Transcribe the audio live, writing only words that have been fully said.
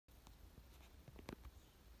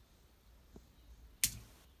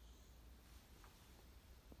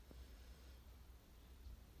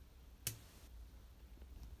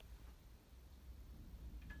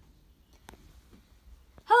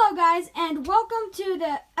Hello guys, and welcome to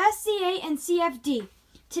the SCA and CFD.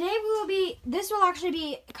 Today this will actually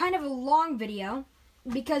be kind of a long video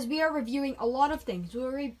because we are reviewing a lot of things.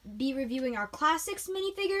 We'll be reviewing our classics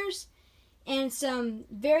minifigures and some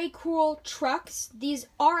very cool trucks. These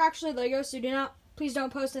are actually Legos, so please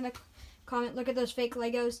don't post in the comment, look at those fake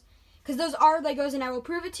Legos, because those are Legos and I will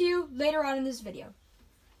prove it to you later on in this video.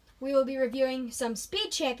 We will be reviewing some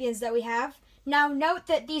Speed Champions that we have. Now note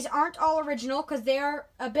that these aren't all original because they are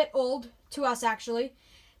a bit old to us actually.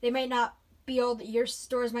 They might not be old, your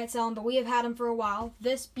stores might sell them, but we have had them for a while.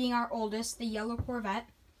 This being our oldest, the yellow Corvette.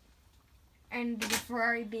 And the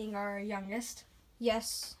Ferrari being our youngest.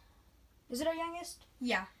 Yes. Is it our youngest?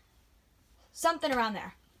 Yeah. Something around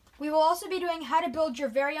there. We will also be doing how to build your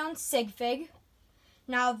very own Sig-fig.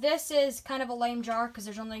 Now this is kind of a lame jar because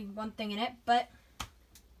there's only one thing in it, but...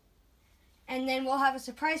 And then we'll have a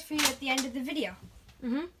surprise for you at the end of the video.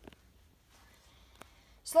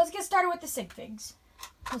 So let's get started with the Sig-figs.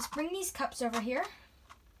 Let's bring these cups over here.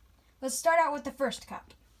 Let's start out with the first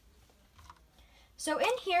cup. So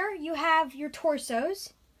in here you have your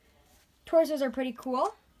torsos. Torsos are pretty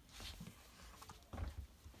cool.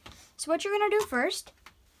 So what you're going to do first,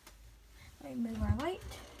 let me move our light.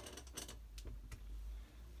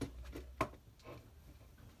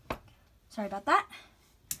 Sorry about that.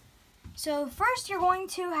 So first you're going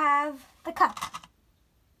to have the cup.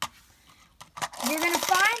 You're going to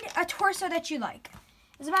find a torso that you like.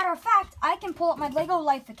 As a matter of fact, I can pull up my Lego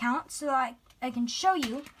Life account so I can show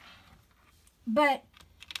you. But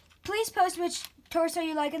please post which torso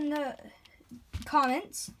you like in the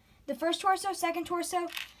comments. The first torso, second torso,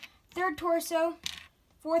 third torso,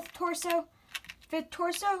 fourth torso, fifth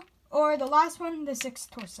torso, or the last one, the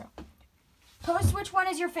sixth torso. Post which one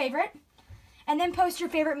is your favorite. And then post your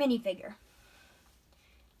favorite minifigure.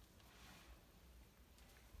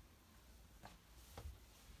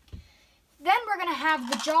 Then we're going to have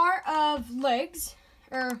the jar of legs,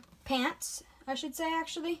 or pants, I should say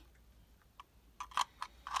actually.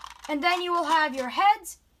 And then you will have your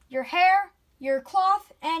heads, your hair, your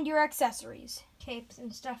cloth, and your accessories. Capes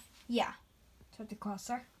and stuff. Yeah. That's what the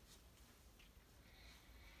cloths are.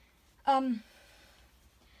 Let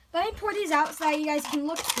me pour these out so that you guys can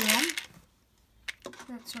look through them.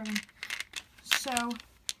 That's sort of. So,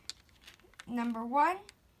 number 1,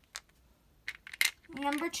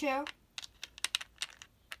 number 2, right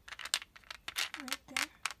there,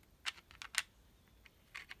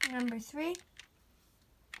 number 3,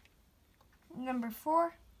 number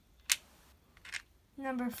 4,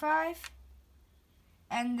 number 5,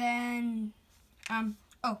 and then,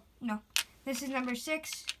 oh, no, this is number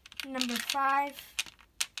 6, number 5,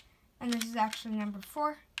 and this is actually number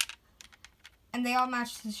 4. And they all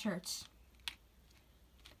match the shirts.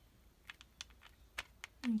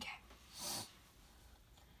 Okay.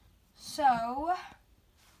 So,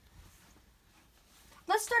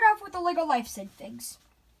 let's start off with the Lego Life Sig-figs.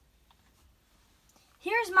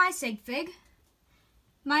 Here's my Sig-fig.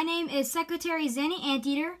 My name is Secretary Zanny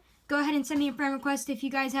Anteater. Go ahead and send me a friend request if you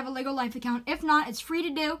guys have a Lego Life account. If not, it's free to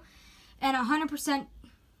do and 100%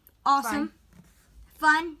 awesome.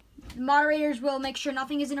 Fun. The moderators will make sure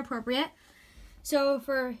nothing is inappropriate. So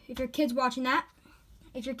if your kid's watching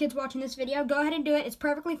this video, go ahead and do it. It's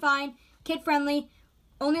perfectly fine, kid-friendly,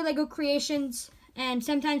 only Lego creations, and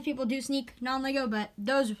sometimes people do sneak non-Lego, but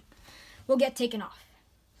those will get taken off.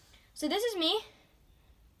 So this is me,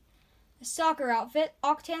 a soccer outfit,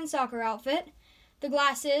 Octan soccer outfit, the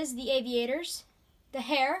glasses, the aviators, the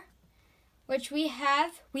hair, which we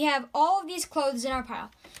have all of these clothes in our pile.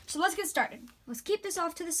 So let's get started. Let's keep this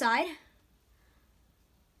off to the side.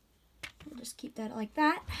 We'll just keep that like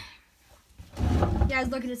that. You guys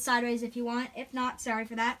look at it sideways if you want. If not, sorry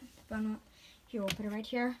for that. Here, we'll put it right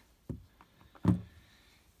here.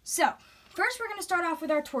 So, first we're going to start off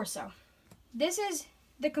with our torso. This is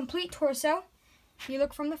the complete torso. You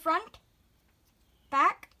look from the front,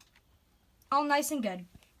 back, all nice and good.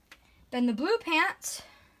 Then the blue pants,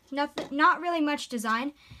 not really much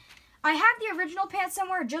design. I have the original pants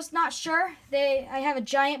somewhere, just not sure. I have a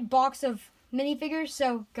giant box of minifigures,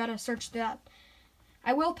 so gotta search that.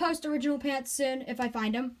 I will post original pants soon if I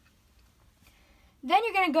find them. Then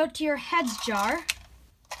you're gonna go to your heads jar.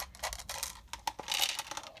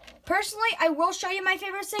 Personally, I will show you my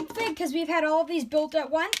favorite Sig-fig because we've had all of these built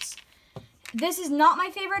at once. This is not my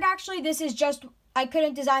favorite actually. This is just, I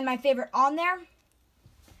couldn't design my favorite on there.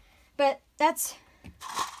 But that's...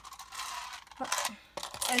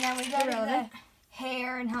 And then we go to the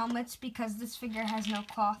hair and helmets because this figure has no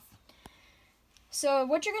cloth. So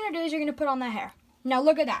what you're going to do is you're going to put on the hair. Now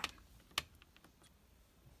look at that.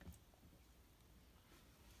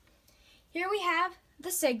 Here we have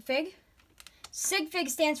the Sig-fig. Sig-fig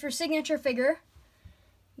stands for signature figure.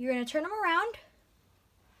 You're going to turn him around.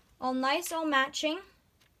 All nice, all matching.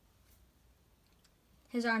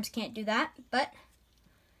 His arms can't do that, but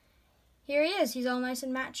here he is. He's all nice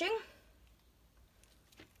and matching.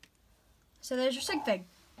 So there's your Sig-fig.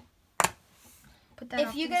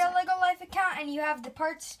 If you get a Lego Life account and you have the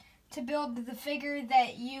parts to build the figure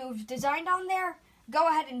that you've designed on there, go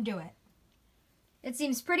ahead and do it. It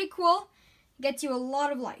seems pretty cool. Gets you a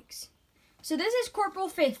lot of likes. So this is Corporal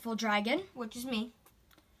Faithful Dragon, which is me.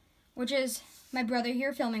 Which is my brother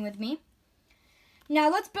here filming with me. Now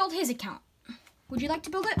let's build his account. Would you like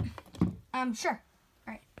to build it? Sure.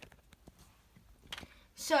 All right.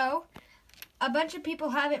 So, a bunch of people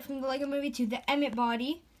have it from the Lego Movie 2, the Emmett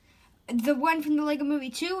body. The one from the Lego Movie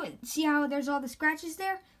 2, see how there's all the scratches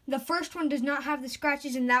there? The first one does not have the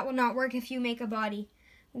scratches, and that will not work if you make a body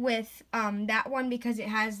with that one because it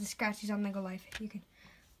has the scratches on Lego Life. You can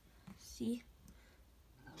see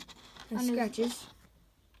the scratches.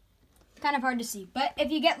 Kind of hard to see, but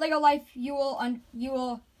if you get Lego Life, you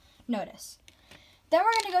will notice. Then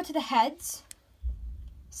we're going to go to the heads.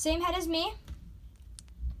 Same head as me.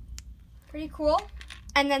 Pretty cool.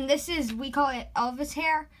 And then this is, we call it Elvis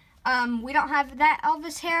hair. We don't have that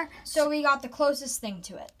Elvis hair, so we got the closest thing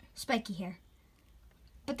to it. Spiky hair.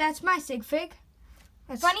 But that's my Sig-fig.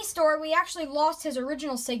 Funny story, we actually lost his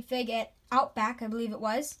original Sig-fig at Outback, I believe it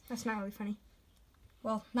was. That's not really funny.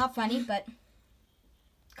 Well, not funny, but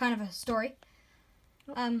kind of a story.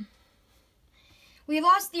 We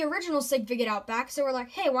lost the original Sig-fig at Outback, so we're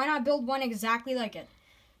like, hey, why not build one exactly like it?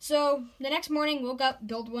 So the next morning, woke up,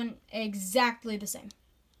 build one exactly the same.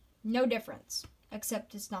 No difference,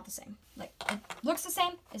 except it's not the same. Like, it looks the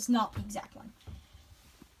same, it's not the exact one.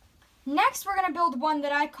 Next, we're going to build one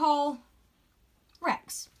that I call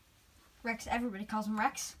Rex. Rex, everybody calls him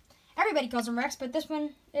Rex. Everybody calls him Rex, but this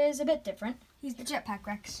one is a bit different. He's the Jetpack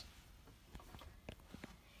Rex.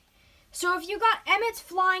 So if you got Emmett's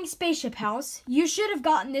Flying Spaceship House, you should have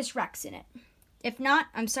gotten this Rex in it. If not,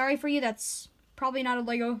 I'm sorry for you, that's probably not a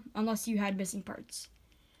Lego unless you had missing parts.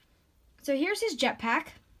 So here's his jetpack.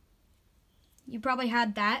 You probably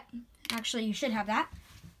had that. Actually, you should have that.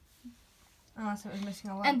 Unless it was missing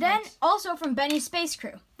a lot. And then also from Benny's Space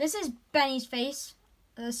Crew. This is Benny's face,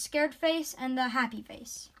 the scared face, and the happy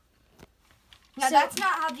face. Now that's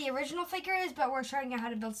not how the original figure is, but we're showing you how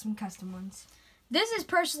to build some custom ones. This is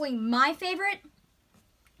personally my favorite,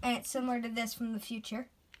 and it's similar to this from the future.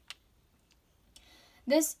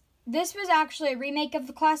 This was actually a remake of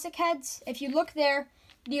the classic heads. If you look there,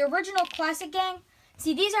 the original classic gang,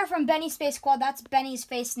 see these are from Benny's Space Squad, that's Benny's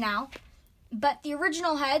face now. But the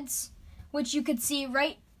original heads, which you could see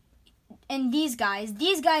right in these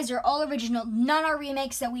guys are all original, none are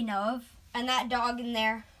remakes that we know of. And that dog in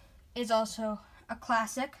there is also a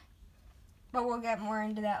classic, but we'll get more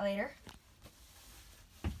into that later.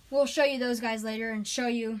 We'll show you those guys later and show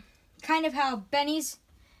you kind of how Benny's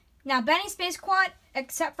Space Squad,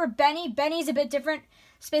 except for Benny's a bit different.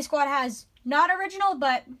 Space Squad has not original,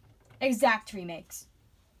 but exact remakes.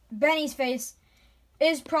 Benny's face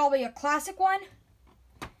is probably a classic one.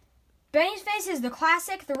 Benny's face is the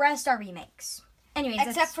classic, the rest are remakes. Anyways,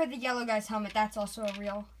 except for the yellow guy's helmet, that's also a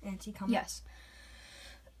real antique helmet. Yes.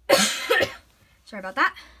 Sorry about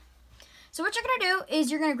that. So what you're going to do is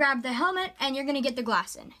you're going to grab the helmet and you're going to get the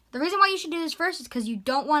glass in. The reason why you should do this first is because you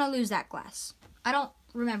don't want to lose that glass. I don't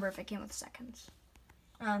remember if it came with seconds.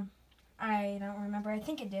 I don't remember. I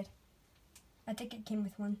think it did. I think it came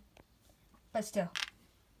with one. But still,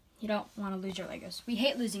 you don't want to lose your Legos. We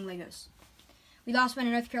hate losing Legos. We lost one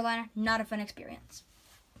in North Carolina. Not a fun experience.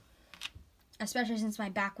 Especially since my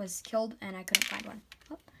back was killed and I couldn't find one.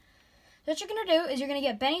 So what you're going to do is you're going to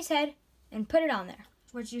get Benny's head and put it on there,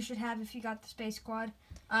 which you should have if you got the Space Squad.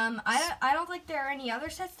 I don't think there are any other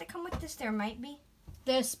sets that come with this. There might be.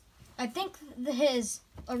 I think his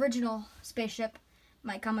original spaceship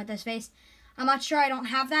might come with this face. I'm not sure. I don't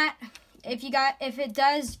have that. If it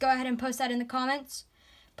does, go ahead and post that in the comments.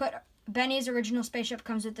 Put Benny's original spaceship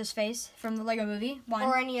comes with this face from the Lego Movie 1.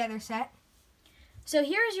 Or any other set. So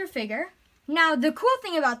here's your figure. Now, the cool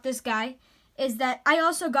thing about this guy is that I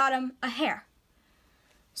also got him a hair.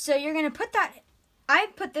 So you're going to put that... I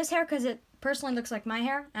put this hair because it personally looks like my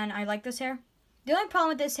hair, and I like this hair. The only problem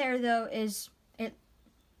with this hair, though, is it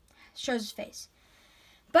shows his face.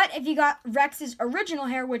 But if you got Rex's original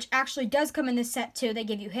hair, which actually does come in this set, too, they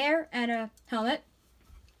give you hair and a helmet,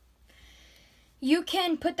 you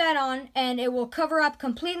can put that on, and it will cover up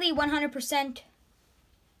completely 100%.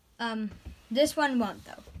 This one won't,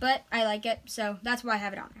 though, but I like it, so that's why I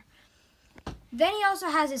have it on there. Then he also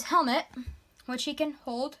has his helmet, which he can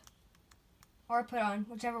hold or put on,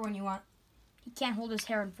 whichever one you want. He can't hold his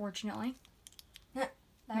hair, unfortunately. That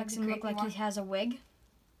Makes him look like he has a wig.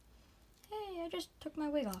 Hey, I just took my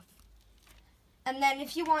wig off. And then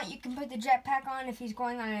if you want, you can put the jetpack on if he's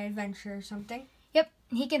going on an adventure or something. Yep,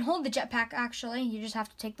 he can hold the jetpack, actually. You just have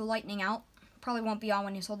to take the lightning out. Probably won't be on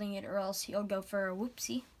when he's holding it, or else he'll go for a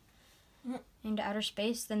whoopsie into outer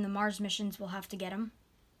space. Then the Mars missions will have to get him.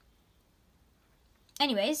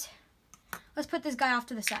 Anyways, let's put this guy off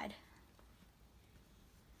to the side.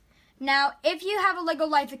 Now, if you have a Lego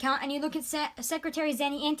Life account and you look at Secretary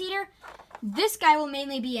Zanny Anteater, this guy will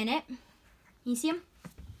mainly be in it. You see him?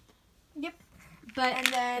 Yep. But and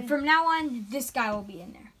then from now on, this guy will be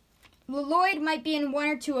in there. Lloyd might be in one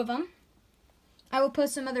or two of them. I will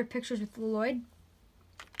post some other pictures with Lloyd.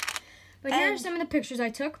 But here are some of the pictures I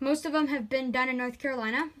took. Most of them have been done in North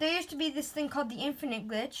Carolina. There used to be this thing called the Infinite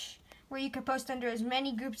Glitch, where you could post under as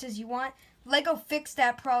many groups as you want. Lego fixed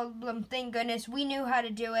that problem, thank goodness. We knew how to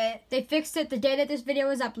do it. They fixed it the day that this video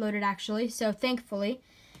was uploaded, actually, so thankfully.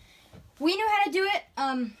 We knew how to do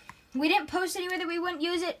it. We didn't post anywhere that we wouldn't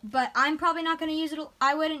use it, but I'm probably not going to use it.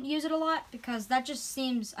 I wouldn't use it a lot because that just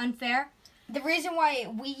seems unfair. The reason why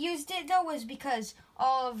we used it, though, was because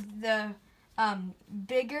all of the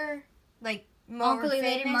bigger, like, more Uncle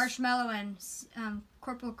Lady famous, Marshmallow and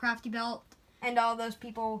Corporal Crafty Belt. And all those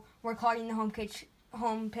people were clogging the homepage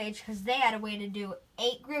because they had a way to do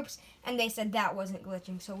 8 groups, and they said that wasn't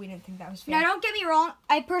glitching, so we didn't think that was fair. Now, don't get me wrong.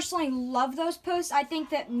 I personally love those posts. I think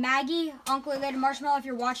that Maggie, Uncle Lady Marshmallow, if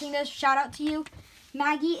you're watching this, shout out to you.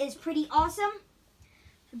 Maggie is pretty awesome.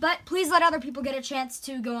 But please let other people get a chance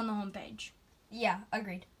to go on the homepage. Yeah,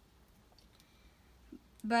 agreed.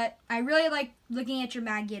 But I really like looking at your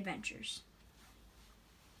Maggie adventures.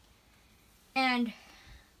 And,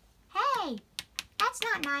 hey, that's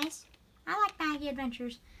not nice. I like Maggie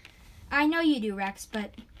adventures. I know you do, Rex,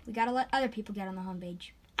 but we gotta let other people get on the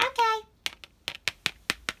homepage. Okay.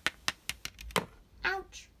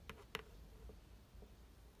 Ouch.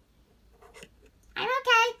 I'm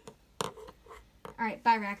okay. Alright,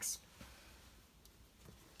 bye, Rex.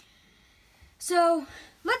 So,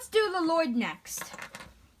 let's do the Lloyd next.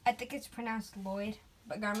 I think it's pronounced Lloyd,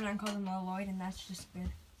 but Garmin calls him Lloyd, and that's just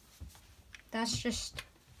good. That's just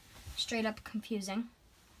straight up confusing.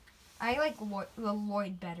 I like the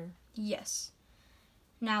Lloyd better. Yes.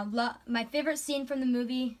 Now, my favorite scene from the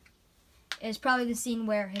movie is probably the scene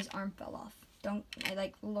where his arm fell off. I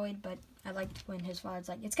like Lloyd, but I liked when his father's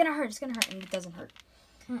like, it's gonna hurt, and it doesn't hurt.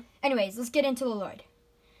 Anyways, let's get into the Lloyd.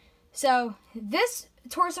 So, this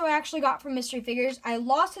torso I actually got from Mystery Figures. I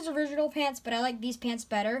lost his original pants, but I like these pants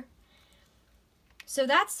better. So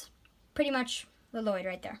that's pretty much the Lloyd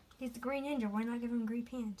right there. He's the Green Ninja. Why not give him green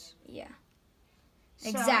pants? Yeah.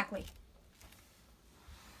 Exactly.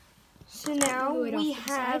 So now we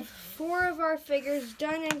have 4 of our figures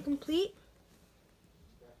done and complete.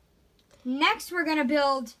 Next, we're going to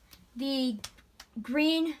build the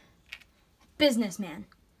green businessman.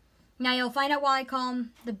 Now, you'll find out why I call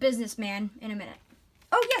him the businessman in a minute.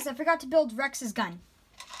 Oh, yes, I forgot to build Rex's gun.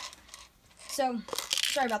 So,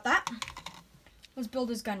 sorry about that. Let's build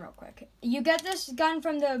his gun real quick. You get this gun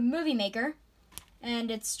from the movie maker, and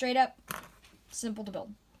it's straight up simple to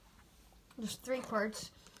build. There's 3 parts,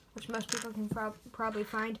 which most people can probably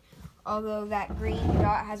find, although that green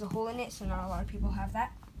dot has a hole in it, so not a lot of people have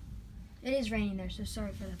that. It is raining there, so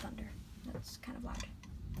sorry for the thunder. That's kind of loud.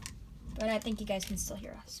 But I think you guys can still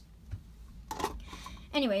hear us.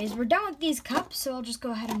 Anyways, we're done with these cups, so I'll just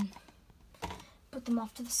go ahead and put them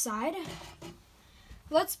off to the side.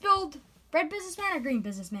 Let's build red businessman or green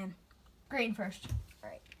businessman? Green first.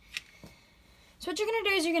 Alright. So what you're going to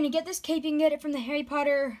do is you're going to get this cape. You can get it from the Harry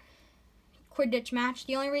Potter Quidditch match.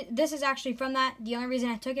 This is actually from that. The only reason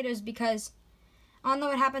I took it is because I don't know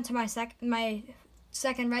what happened to my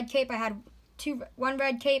second red cape. I had one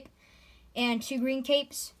red cape and 2 green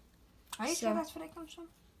capes. Are you sure that's where that comes from?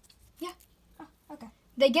 Yeah. Oh, okay.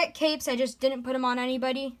 They get capes. I just didn't put them on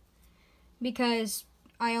anybody because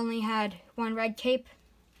I only had 1 red cape.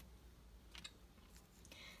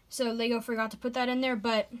 So Lego forgot to put that in there,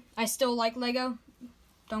 but I still like Lego.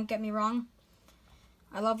 Don't get me wrong.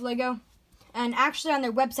 I love Lego. And actually on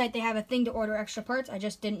their website they have a thing to order extra parts. I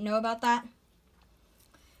just didn't know about that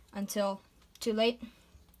until too late.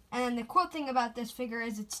 And then the cool thing about this figure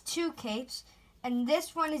is it's 2 capes. And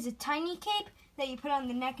this one is a tiny cape that you put on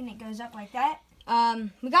the neck and it goes up like that.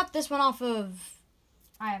 We got this one off of...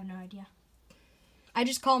 I have no idea. I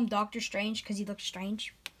just call him Doctor Strange because he looks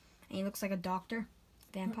strange. And he looks like a doctor.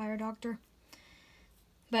 Vampire doctor.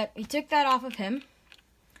 But we took that off of him.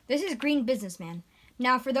 This is Green Businessman.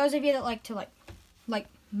 Now, for those of you that like to like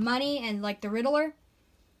money and like the Riddler,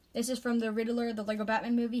 This is from the Riddler, the Lego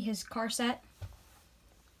Batman movie, his car set.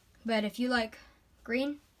 But if you like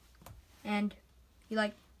green and you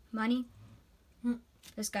like money,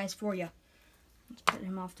 this guy's for you. Let's put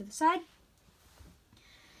him off to the side.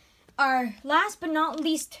 Our last but not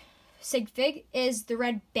least Sig-fig is the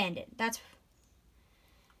Red Bandit.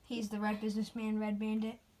 He's the red businessman, Red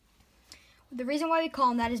Bandit. The reason why we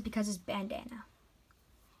call him that is because his bandana.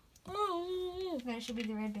 Then it should be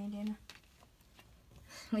the red bandana.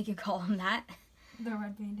 We could call him that. The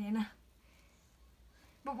red bandana.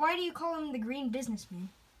 But why do you call him the green businessman?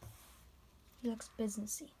 He looks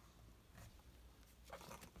businessy.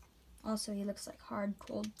 Also, he looks like hard,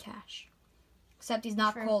 cold cash. Except he's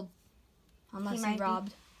not cold. Unless he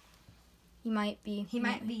robbed. He might be. He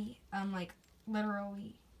might be, like,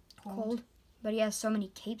 literally cold. But he has so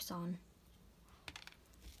many capes on.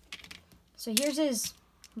 So here's his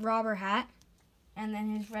robber hat. And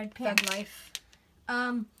then his red pants. Thug life.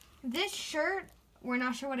 This shirt, we're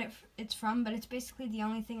not sure what it's from, but it's basically the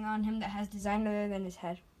only thing on him that has design other than his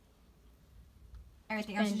head.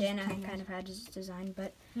 Everything else bandana is just kind of had his design,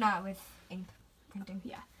 but not with ink printing.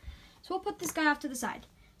 Yeah. So we'll put this guy off to the side.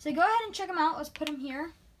 So go ahead and check them out. Let's put them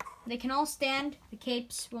here. They can all stand. The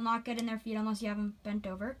capes will not get in their feet unless you have them bent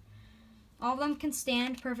over. All of them can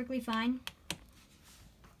stand perfectly fine.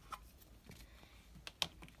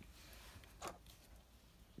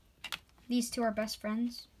 These two are best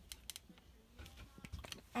friends.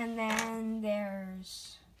 And then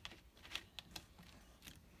there's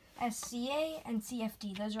SCA and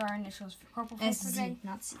CFD. Those are our initials for Corporal SZ,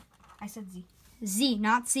 not C. I said Z. Z,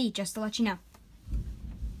 not C, just to let you know.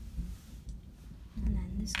 And then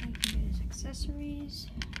this guy can get his accessories.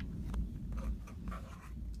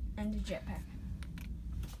 And a jetpack.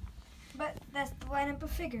 But that's the lineup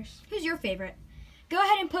of figures. Who's your favorite? Go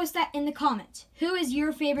ahead and post that in the comments. Who is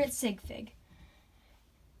your favorite Sig-fig?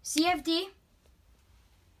 CFD,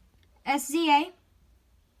 SZA,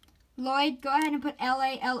 Lloyd, go ahead and put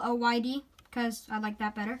LALOYD because I like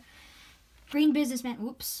that better. Green Businessman,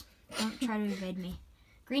 whoops, don't try to evade me.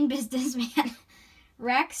 Green Businessman,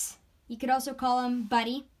 Rex, you could also call him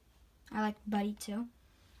Buddy. I like Buddy too.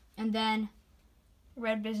 And then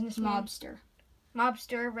Red Businessman.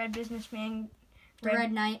 Mobster, Red Businessman.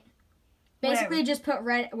 Red Knight. Basically whatever. Just put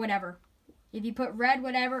red whatever. If you put red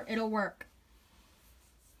whatever, it'll work.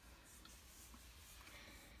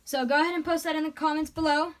 So go ahead and post that in the comments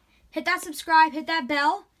below. Hit that subscribe, hit that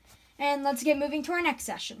bell, and let's get moving to our next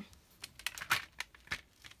session.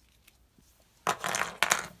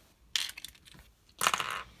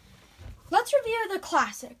 Let's review the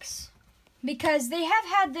classics because they have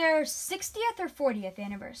had their 60th or 40th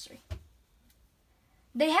anniversary.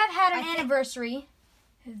 They have had an anniversary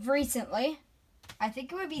recently. I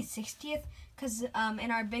think it would be 60th because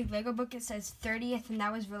in our big Lego book it says 30th and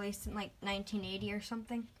that was released in like 1980 or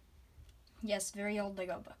something. Yes, very old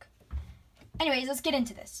Lego book. Anyways, let's get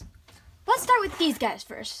into this. Let's start with these guys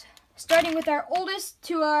first. Starting with our oldest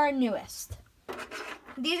to our newest.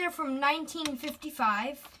 These are from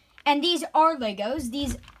 1955. And these are Legos.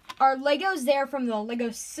 These are Legos. They're from the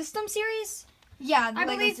Lego System series. Yeah, the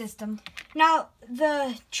Lego System. Now,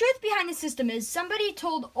 the truth behind the system is somebody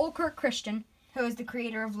told Olkert Christian, who is the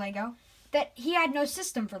creator of Lego, that he had no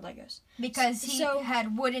system for Legos. Because he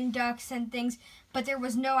had wooden ducks and things, but there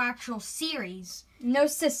was no actual series. No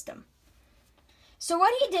system. So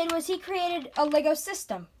what he did was he created a Lego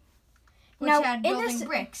system. Which had building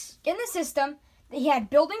bricks. In the system, he had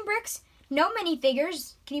building bricks, no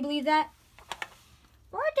minifigures. Can you believe that?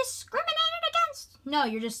 We're discriminated against. No,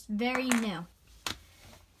 you're just very new.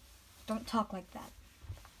 Don't talk like that.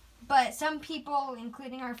 But some people,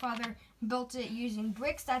 including our father, built it using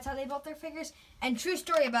bricks. That's how they built their figures. And true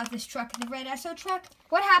story about this truck, the red Esso truck.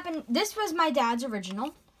 What happened, this was my dad's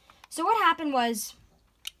original. So what happened was,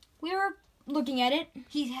 we were looking at it.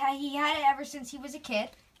 He had it ever since he was a kid.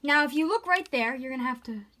 Now, if you look right there, you're going to have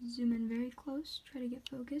to zoom in very close, try to get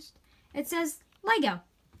focused. It says Lego.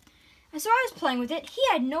 And so I was playing with it. He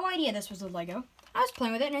had no idea this was a Lego. I was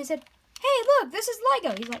playing with it, and I said, hey, look, this is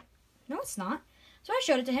Lego. He's like, no, it's not. So I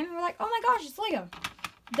showed it to him, and we're like, oh my gosh, it's Lego.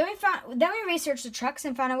 Then we researched the trucks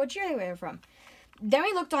and found out which year they were from. Then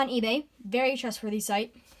we looked on eBay, very trustworthy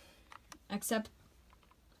site, except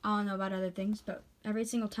I don't know about other things, but every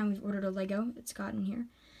single time we've ordered a Lego, it's gotten here.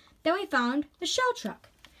 Then we found the Shell truck.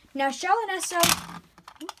 Now, Shell and Esso,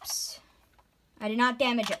 oops, I did not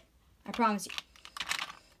damage it, I promise you.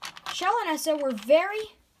 Shell and Esso were very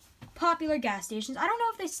popular gas stations. I don't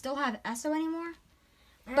know if they still have Esso anymore,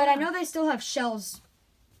 but I know they still have Shells.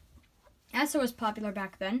 Esso was popular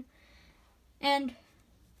back then, and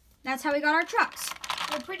that's how we got our trucks.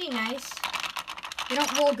 They're pretty nice. They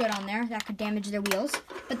don't roll good on there. That could damage their wheels.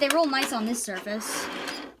 But they roll nice on this surface.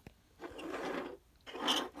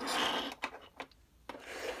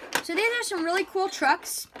 So these are some really cool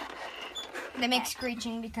trucks. They make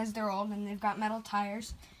screeching because they're old and they've got metal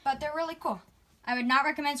tires. But they're really cool. I would not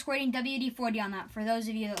recommend squirting WD-40 on that. For those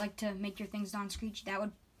of you that like to make your things non-screechy, that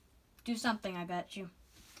would do something, I bet you.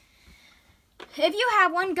 If you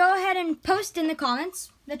have one, go ahead and post in the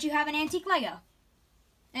comments that you have an antique Lego.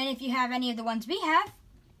 And if you have any of the ones we have,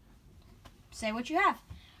 say what you have.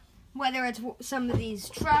 Whether it's some of these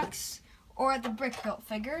trucks or the brick-built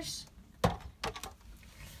figures.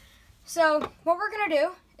 So what we're going to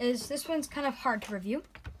do is, this one's kind of hard to review,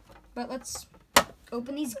 but let's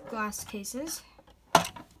open these glass cases,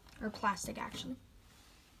 or plastic actually.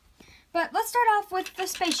 But let's start off with the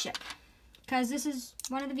spaceship, because this is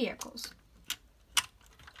one of the vehicles.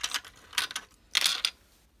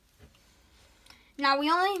 Now we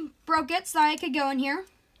only broke it so I could go in here,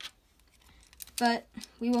 but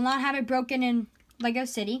we will not have it broken in Lego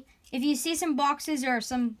City. If you see some boxes or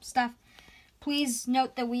some stuff, please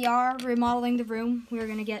note that we are remodeling the room. We are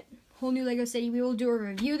going to get whole new Lego City. We will do a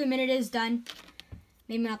review the minute it is done.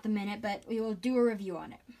 Maybe not the minute, but we will do a review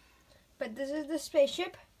on it. But this is the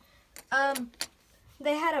spaceship.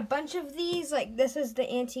 They had a bunch of these. Like, this is the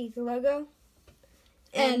antique logo.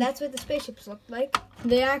 And that's what the spaceships look like.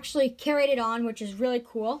 They actually carried it on, which is really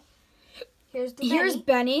cool. Here's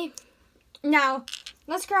Benny. Now,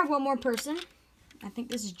 let's grab one more person. I think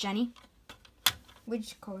this is Jenny.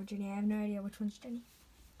 Which color Jenny? I have no idea which one's Jenny.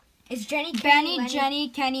 It's Jenny, Benny, Lenny. Jenny,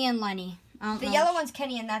 Kenny, and Lenny. The yellow one's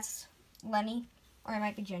Kenny, and that's Lenny. Or it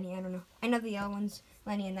might be Jenny, I don't know. I know the yellow one's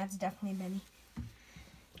Lenny, and that's definitely Benny.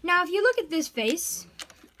 Now, if you look at this face,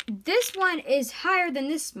 this one is higher than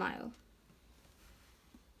this smile.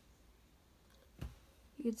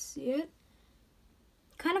 You can see it.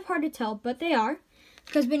 Kind of hard to tell, but they are.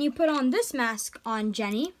 Because when you put on this mask on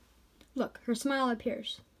Jenny, look, her smile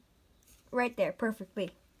appears. Right there,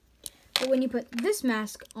 perfectly. But when you put this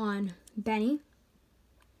mask on Benny,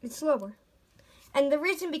 it's lower. And the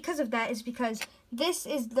reason because of that is because this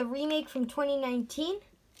is the remake from 2019,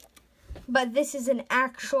 but this is an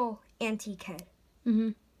actual antique head.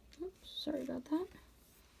 Oops, sorry about that.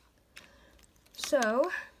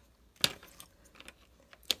 So,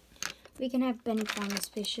 we can have Benny climb the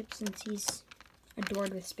spaceship since he's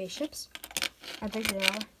adored with spaceships. I think they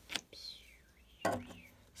are.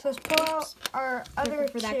 So let's pull out our other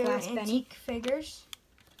for that two glass antique Benny figures.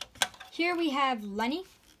 Here we have Lenny.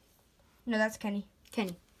 No, that's Kenny.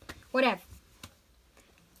 Kenny. Whatever.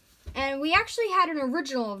 And we actually had an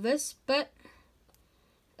original of this, but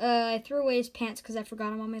I threw away his pants because I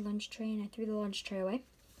forgot him on my lunch tray, and I threw the lunch tray away.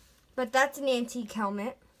 But that's an antique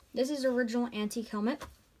helmet. This is original antique helmet.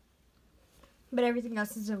 But everything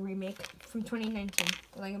else is a remake from 2019,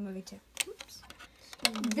 the Lego Movie 2. Oops.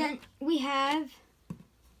 Then we have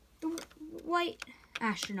the white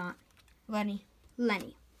astronaut. Lenny.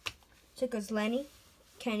 Lenny. So it goes Lenny,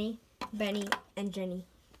 Kenny, Benny, and Jenny.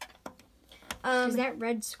 Is that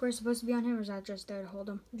red square supposed to be on him, or is that just there to hold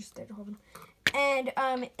him? Just there to hold him. And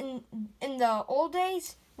in the old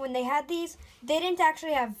days, when they had these, they didn't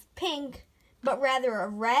actually have pink, but rather a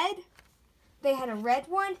red. They had a red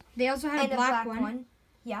one. They also had and a black one.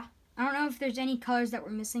 Yeah. I don't know if there's any colors that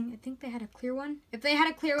were missing. I think they had a clear one. If they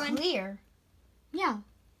had a clear one. Clear? Yeah.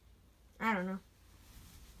 I don't know.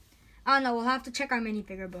 I don't know. We'll have to check our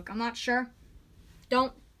minifigure book. I'm not sure.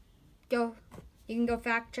 Don't go. You can go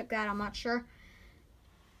fact check that. I'm not sure.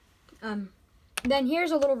 Then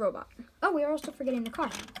here's a little robot. Oh, we are also forgetting the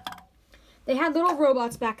car. They had little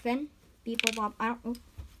robots back then. Beep, boop, bop. I don't know.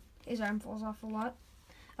 His arm falls off a lot.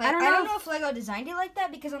 Like, I don't know if Lego designed it like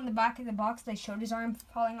that, because on the back of the box they showed his arm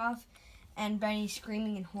falling off and Benny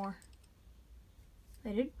screaming in horror.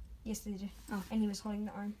 They did? Yes, they did. Oh. And he was holding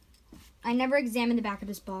the arm. I never examined the back of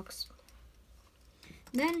this box.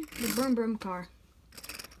 Then the Broom Broom car.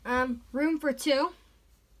 Room for two.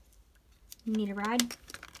 You need a ride?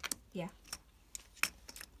 Yeah.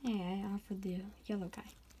 Yeah, I offered the yellow guy.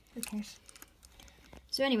 Who cares?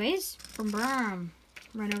 So anyways, Broom Broom.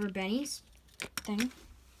 Run over Benny's thing.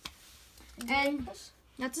 And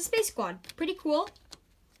that's a Space Squad. Pretty cool.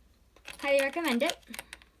 Highly recommend it.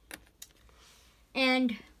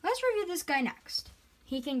 And let's review this guy next.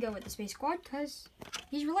 He can go with the Space Squad because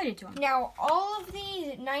he's related to him. Now, all of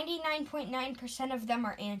these, 99.9% of them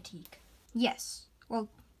are antique. Yes. Well,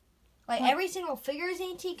 like every single figure is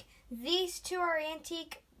antique. These two are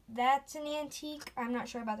antique. That's an antique. I'm not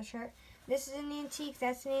sure about the shirt. This is an antique.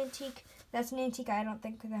 That's an antique. That's an antique. I don't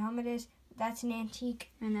think the helmet is. That's an antique.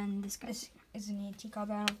 And then this guy is an antique,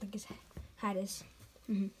 although I don't think his hat is.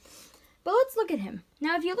 But let's look at him.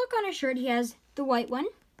 Now, if you look on his shirt, he has the white one,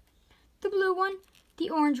 the blue one, the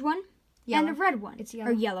orange one, Yellow. and the red one. It's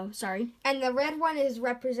yellow. Or yellow, sorry. And the red one is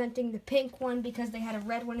representing the pink one because they had a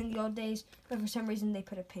red one in the old days, but for some reason they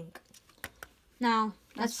put a pink. Now,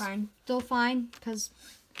 That's fine. Still fine, because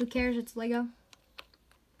who cares? It's Lego.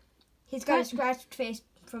 He's got a scratched face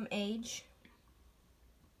from age.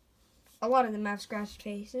 A lot of them have scratched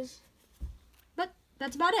faces. But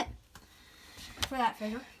that's about it For that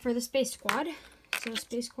figure. for the Space Squad. So,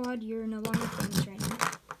 Space Squad, you're no longer famous right now.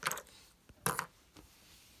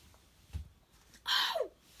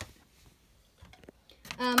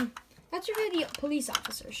 Let's review the police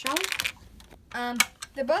officers, shall we?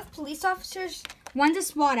 They're both police officers. One's a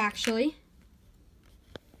SWAT, actually.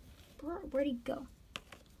 Where'd he go?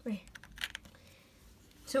 Wait.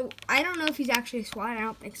 So, I don't know if he's actually a SWAT. I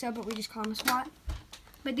don't think so, but we just call him a SWAT.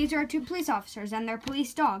 But these are our two police officers and their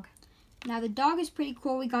police dog. Now, the dog is pretty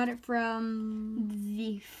cool. We got it from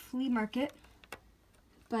The flea market.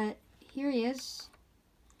 But here he is.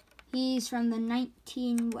 He's from the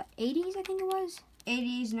 80s, I think it was.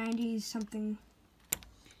 80s, 90s, something.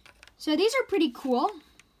 So these are pretty cool.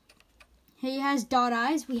 He has dot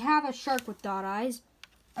eyes. We have a shark with dot eyes.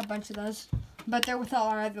 A bunch of those. But they're with all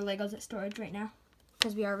our other Legos at storage right now.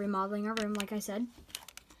 Because we are remodeling our room, like I said.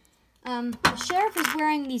 The sheriff is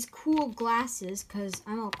wearing these cool glasses because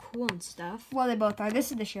I'm all cool and stuff. Well, they both are.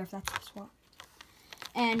 This is the sheriff. That's the SWAT.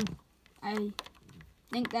 And I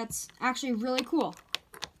think that's actually really cool.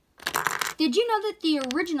 Did you know that the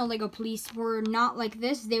original Lego police were not like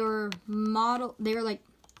this? They were like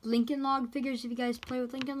Lincoln Log figures, if you guys play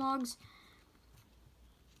with Lincoln Logs.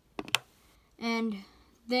 And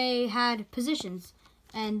they had positions.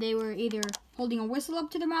 And they were either holding a whistle up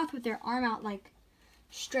to their mouth with their arm out like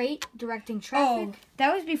straight, directing traffic. Oh,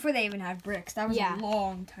 that was before they even had bricks. That was Yeah. a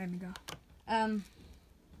long time ago.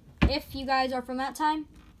 If you guys are from that time,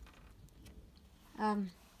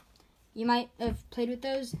 you might have played with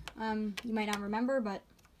those. You might not remember, but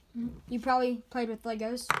you probably played with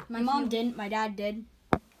Legos. My mom didn't. My dad did.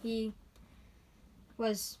 He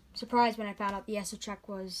was surprised when I found out the ESO check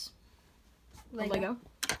was Lego.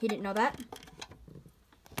 He didn't know that.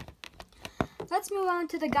 Let's move on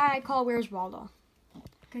to the guy I call Where's Waldo.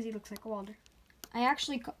 Because he looks like a Waldo.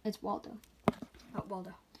 It's Waldo. Oh,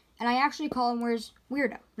 Waldo. And I actually call him Where's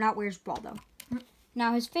Weirdo, not Where's Waldo.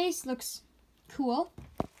 Now his face looks cool,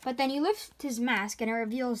 but then you lift his mask and it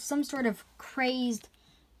reveals some sort of crazed,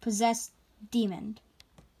 possessed demon.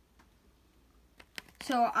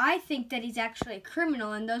 So I think that he's actually a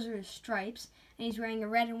criminal, and those are his stripes, and he's wearing a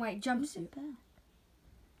red and white jumpsuit.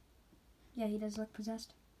 Yeah, he does look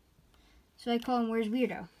possessed. So I call him Where's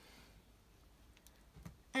Weirdo.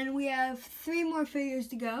 And we have 3 more figures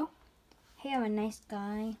to go. Hey, I'm a nice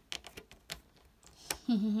guy.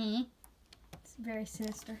 It's very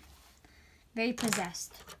sinister. Very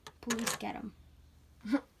possessed. Police get him.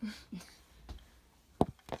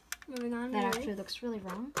 Moving on. That actually looks really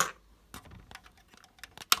wrong.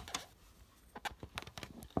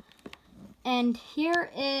 And here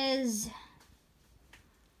is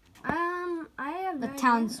I have the no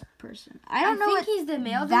townsperson. I don't know think what he's the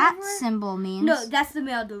mail that deliverer. symbol means. No, that's the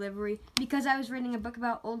mail delivery. Because I was reading a book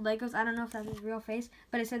about old Legos. I don't know if that's his real face,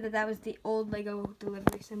 but it said that that was the old Lego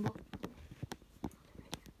delivery symbol.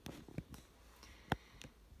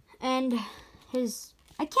 And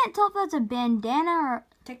I can't tell if that's a bandana or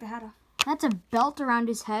Take the hat off. that's a belt around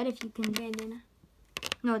his head. If you can, Bandana.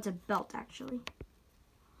 no, it's a belt actually.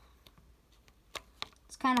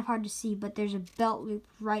 It's kind of hard to see, but there's a belt loop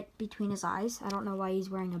right between his eyes. I don't know why he's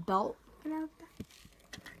wearing a belt.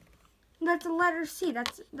 That's a letter C.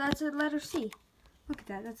 That's a letter C. Look at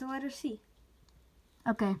that. That's a letter C.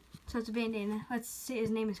 Okay. So it's a bandana. Let's say his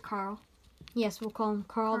name is Carl. Yes, we'll call him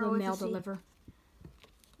Carl Carl the with a mail C. deliverer.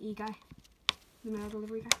 Guy. The mail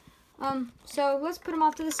delivery guy. So let's put him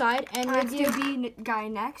off to the side and Let's review. do B guy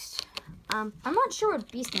next. I'm not sure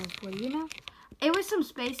what B stands for. Do you know? It was some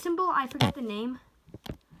space symbol. I forget the name.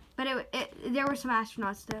 But there were some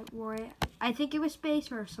astronauts that wore it. I think it was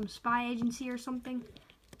space or some spy agency or something.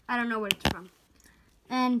 I don't know what it's from.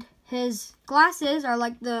 And his glasses are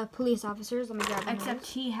like the police officers. Let me grab them. Except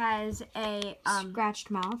he has a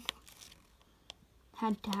Scratched mouth.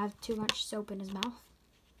 Had to have too much soap in his mouth.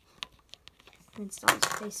 Rinsed all his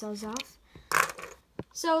face cells off.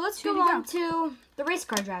 So let's go on to the race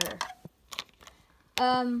car driver.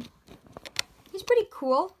 He's pretty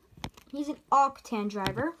cool. He's an Octane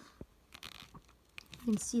driver.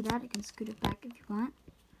 You can see that. You can scoot it back if you want.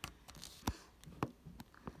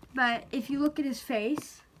 But if you look at his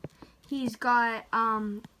face, he's got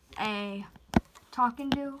a talking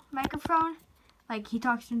to microphone, like he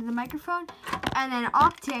talks into the microphone. And then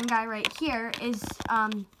Octane guy right here is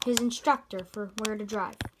his instructor for where to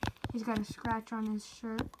drive. He's got a scratch on his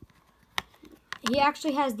shirt. He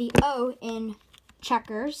actually has the O in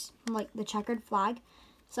checkers, like the checkered flag.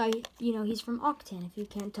 So, you know, he's from Octane if you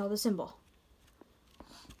can't tell the symbol.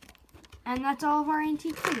 And that's all of our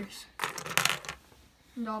antique figures.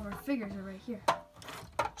 And all of our figures are right here.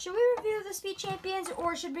 Should we review the Speed Champions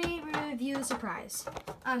or should we review the surprise?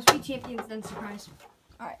 Speed Champions, then surprise.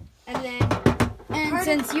 Alright. And then,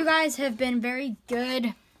 since you guys have been very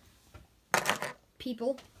good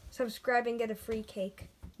people, Subscribe and get a free cake.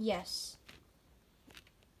 yes.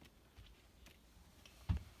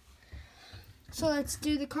 So let's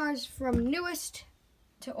do the cars from newest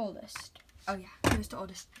to oldest. Oh yeah, newest to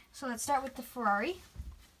oldest. So let's start with the Ferrari.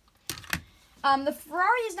 The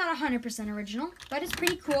Ferrari is not 100% original, but it's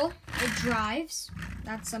pretty cool. It drives.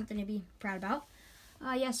 That's something to be proud about.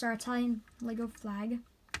 Yes, our Italian Lego flag.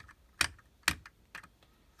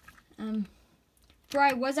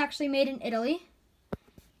 Ferrari was actually made in Italy.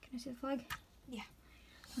 Can I see the flag? Yeah.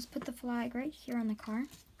 Let's put the flag right here on the car.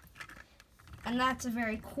 And that's a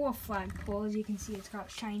very cool flagpole. As you can see, it's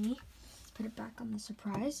got shiny. Let's put it back on the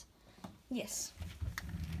surprise. Yes.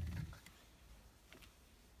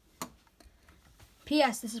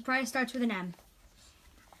 P.S. The surprise starts with an M.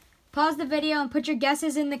 Pause the video and put your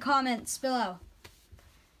guesses in the comments below.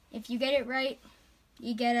 If you get it right,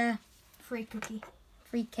 you get a Free cookie.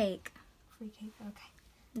 free cake. Free cake, okay.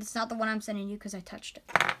 It's not the one I'm sending you because I touched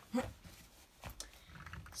it.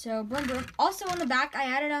 So, boom, boom. Also on the back, I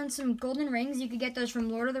added on some golden rings. You could get those from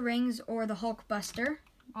Lord of the Rings or the Hulk Buster.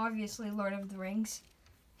 Obviously, Lord of the Rings.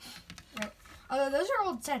 Right. Although those are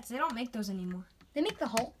old sets. They don't make those anymore. They make the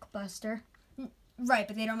Hulk Buster. Right,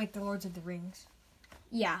 but they don't make the Lords of the Rings.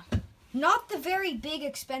 Yeah. Not the very big,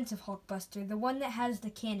 expensive Hulkbuster. The one that has the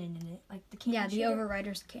cannon in it. Like the cannon Yeah, the shooter.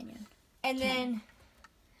 Overriders Canyon. And then,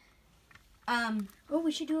 Oh,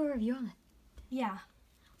 we should do a review on it. yeah.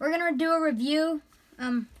 We're going to do a review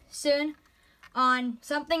soon on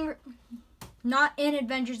something not in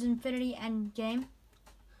Adventures Infinity Endgame.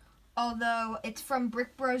 Although it's from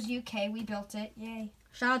Brick Bros UK. We built it. Yay.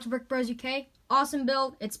 Shout out to Brick Bros UK. Awesome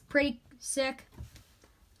build. It's pretty sick.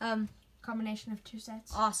 Combination of two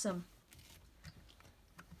sets. Awesome.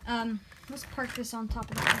 Let's park this on top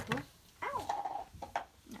of the table. Ow.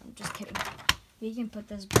 No, I'm just kidding. We can put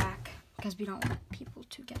this back because we don't want people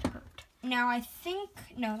to get hurt. Now I think,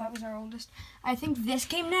 no, that was our oldest. I think this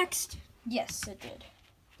came next. Yes, it did.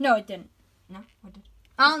 No, it didn't. No, what did?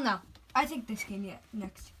 I don't know. I think this came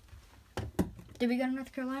next. Did we go to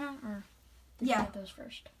North Carolina or did Yeah. we get those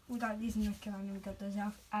first? We got these in North Carolina. We got those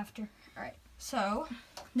after. All right. So,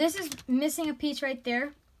 This is missing a piece right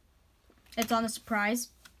there. It's on the surprise.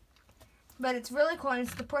 but it's really cool. And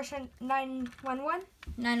it's the Porsche 911.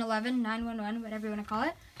 911, 911, whatever you want to call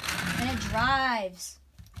it. And it drives.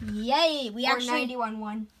 Yay! We Or actually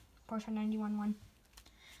 911. Porsche 911.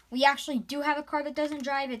 We actually do have a car that doesn't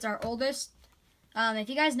drive. It's our oldest. If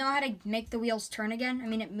you guys know how to make the wheels turn again, I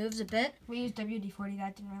mean, it moves a bit. We used WD-40.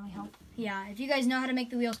 That didn't really help. Yeah, if you guys know how to make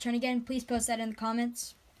the wheels turn again, please post that in the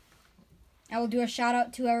comments. I will do a shout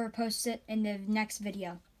out to whoever posts it in the next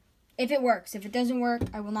video. If it works. If it doesn't work,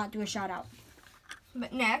 I will not do a shout out.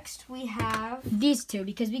 But next, we have... These two,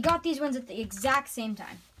 because we got these ones at the exact same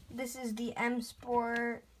time. This is the M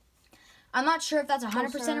Sport. I'm not sure if that's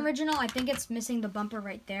 100% Pulsar. original. I think it's missing the bumper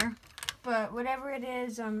right there. But whatever it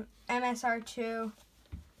is, MSR2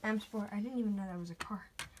 M Sport. I didn't even know that was a car.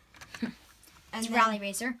 It's Rally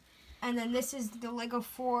Racer. And then this is the Lego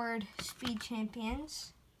Ford Speed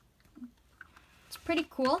Champions. It's pretty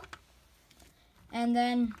cool. And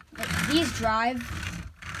then these drive.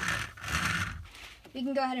 We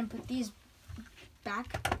can go ahead and put these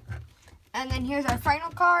back. And then here's our final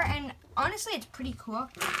car, and honestly, it's pretty cool.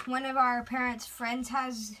 One of our parents' friends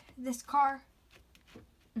has this car.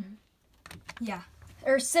 Mhm. Yeah.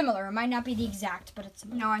 Or similar. It might not be the exact, but it's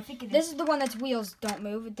similar. No, I think it is. This is the one that's wheels don't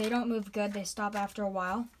move. They don't move good. They stop after a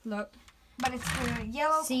while. Look, But it's the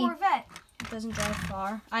yellow See? Corvette. it doesn't drive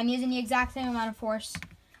far. I'm using the exact same amount of force.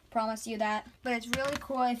 Promise you that. But it's really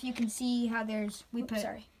cool if you can see how there's...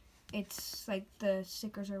 Sorry. It's like the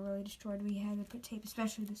stickers are really destroyed. We had to put tape,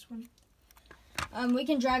 especially this one. We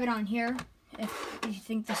can drive it on here if you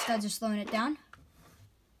think the studs are slowing it down.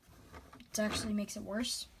 It actually makes it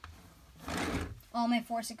worse. All my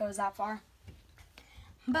force, it goes that far.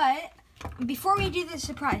 But before we do the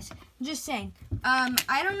surprise, just saying,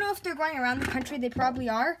 I don't know if they're going around the country. They probably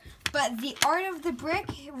are. But the art of the brick,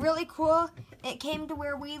 really cool. It came to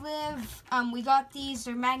where we live. We got these.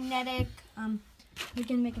 They're magnetic. We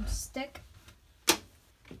can make them stick.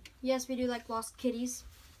 Yes, we do like lost kitties.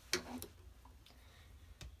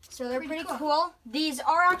 So they're pretty Pretty cool. These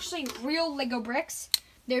are actually real Lego bricks.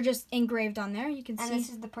 They're just engraved on there. You can And see. this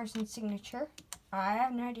is the person's signature. I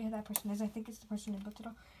have no idea who that person is. I think it's the person who built it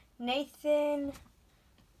all. Nathan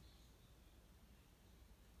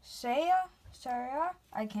Sarah?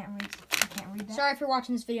 I can't read that. Sorry if you're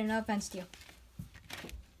watching this video. No offense to you.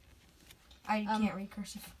 I can't read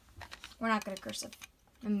cursive. We're not good at cursive.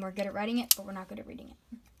 And we're good at writing it, but we're not good at reading it.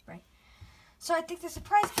 So I think the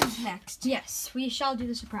surprise comes next. Yes, we shall do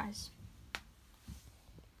the surprise.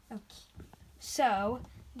 Okay. So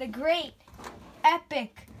the great,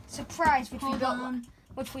 epic surprise which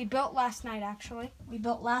we built last night. Actually, We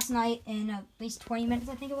built last night in at least 20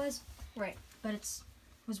 minutes, I think it was. right. But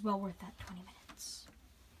was well worth that 20 minutes.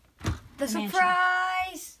 The mansion.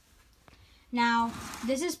 surprise. Now,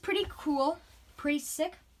 this is pretty cool, pretty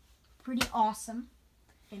sick, pretty awesome.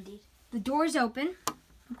 Indeed. The door's open.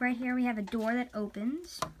 Look right here, we have a door that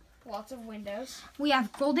opens. Lots of windows. We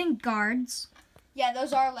have golden guards. Yeah,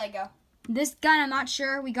 those are Lego. This gun, I'm not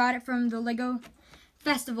sure. We got it from the Lego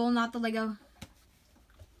festival, not the Lego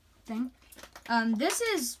thing. This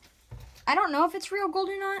is, I don't know if it's real gold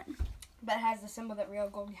or not. But it has the symbol that real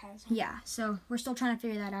gold has. Yeah, so we're still trying to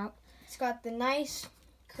figure that out. It's got the nice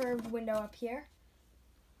curved window up here.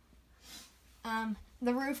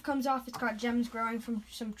 The roof comes off. It's got gems growing from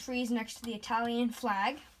some trees next to the Italian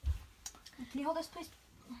flag. Can you hold this, please?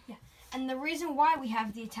 Yeah. And the reason why we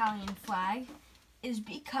have the Italian flag is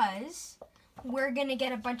because we're going to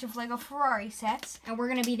get a bunch of Lego Ferrari sets And we're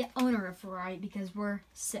going to be the owner of Ferrari because we're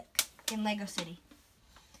sick. in Lego City.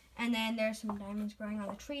 And then there's some diamonds growing on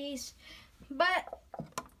the trees. But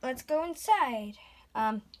let's go inside.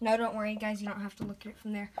 No, don't worry, guys. You don't have to look at it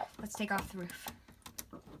from there. Let's take off the roof.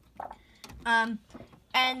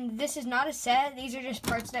 And this is not a set. These are just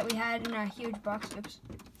parts that we had in our huge box. Oops.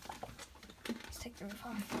 Let's take the roof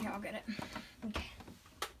off. Here, I'll get it. Okay.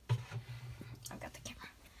 I've got the camera.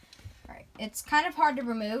 Alright, it's kind of hard to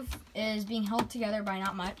remove. It is being held together by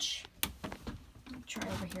not much. Let me try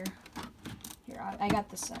over here. Here, I got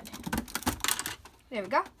this side. There we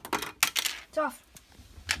go. It's off.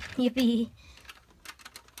 Yippee.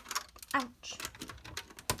 Ouch.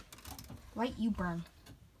 Light, you burn.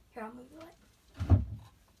 Here, I'll move the light.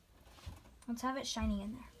 Let's have it shining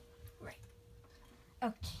in there.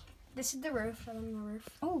 Okay. This is the roof. Show them the roof.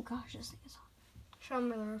 Oh gosh, this thing is hot. Show them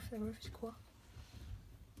the roof. The roof is cool.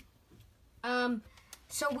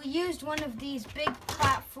 So we used one of these big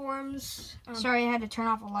platforms. Sorry, I had to turn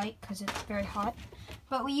off a light because it's very hot.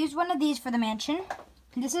 But we used one of these for the mansion.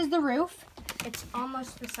 This is the roof. It's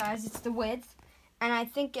almost the size. It's the width. And I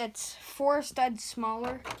think it's 4 studs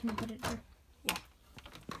smaller. Can you put it there? Yeah.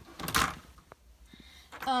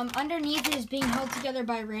 Underneath it is being held together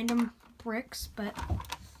by random bricks, but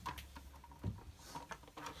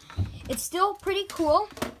it's still pretty cool.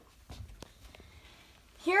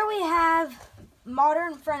 Here we have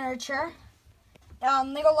modern furniture.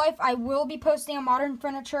 Lego Life, I will be posting a modern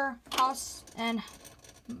furniture house and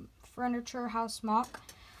furniture house mock.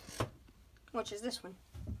 Which is this one.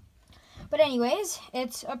 But anyways,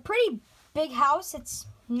 it's a pretty big house. It's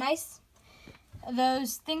nice.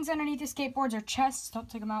 Those things underneath the skateboards are chests. Don't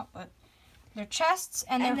take them out, but they're chests,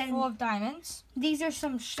 and they're full of diamonds. These are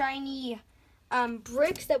some shiny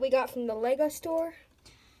bricks that we got from the Lego store.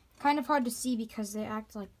 Kind of hard to see because they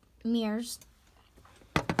act like mirrors.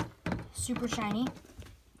 Super shiny.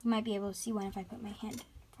 You might be able to see one if I put my hand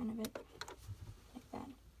in front of it. Like that.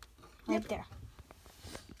 Right there.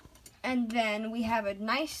 And then we have a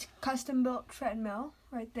nice custom-built treadmill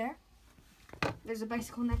right there. There's a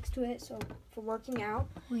bicycle next to it, so for working out.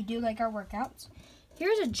 We do like our workouts.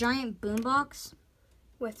 Here's a giant boombox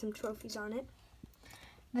With some trophies on it.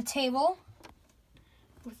 The table.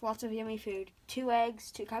 With lots of yummy food. 2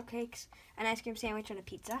 eggs, 2 cupcakes, an ice cream sandwich, and a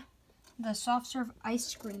pizza. The soft serve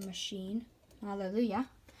ice cream machine. Hallelujah.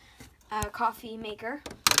 A coffee maker.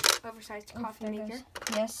 Oversized coffee there it maker.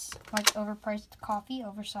 goes. Yes, like overpriced coffee,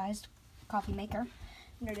 oversized coffee maker.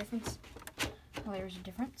 No difference. Well, there's a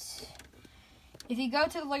difference. If you go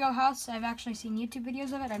to the Lego house, I've actually seen YouTube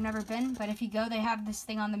videos of it. I've never been, but if you go, they have this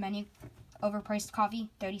thing on the menu. Overpriced coffee,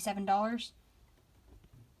 $37.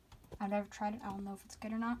 I've never tried it. I don't know if it's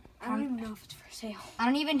good or not. I don't even know if it's for sale. I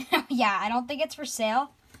don't even know. Yeah, I don't think it's for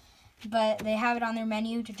sale, but they have it on their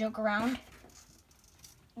menu to joke around.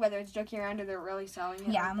 Whether it's joking around or they're really selling it.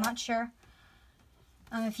 Yeah, like I'm that. not sure.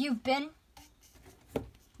 If you've been,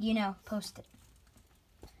 you know, post it.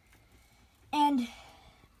 And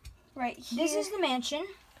Right here. this is the mansion.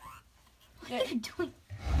 What are you doing?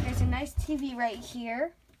 There's a nice TV right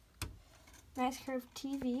here. Nice curved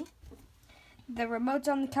TV. The remote's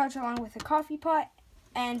on the couch along with a coffee pot,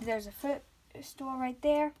 and there's a footstool right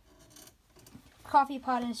there. Coffee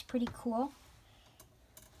pot is pretty cool.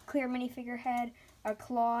 Clear minifigure head, a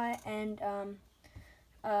claw, and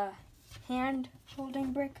a hand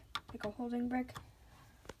holding brick, like a holding brick.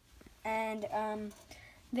 And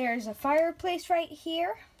there's a fireplace right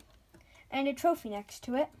here, and a trophy next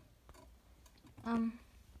to it.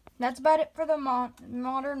 That's about it for the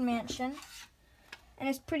modern mansion. And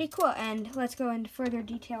it's pretty cool. And let's go into further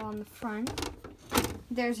detail on the front.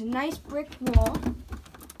 There's a nice brick wall.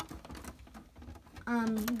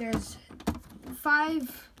 There's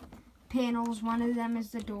 5 panels. One of them is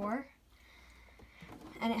the door.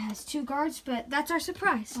 And it has 2 guards, but that's our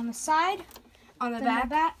surprise. On the side, on the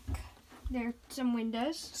back, there are some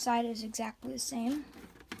windows. Side is exactly the same.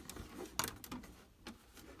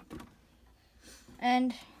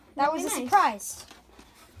 And that was a surprise.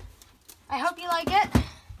 I hope you like it.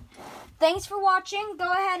 Thanks for watching. Go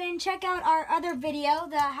ahead and check out our other video,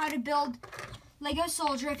 the how to build Lego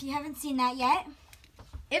Soldier, if you haven't seen that yet.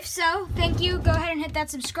 If so, thank you. Go ahead and hit that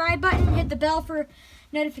subscribe button, hit the bell for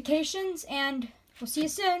notifications, and we'll see you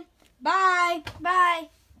soon. Bye. Bye.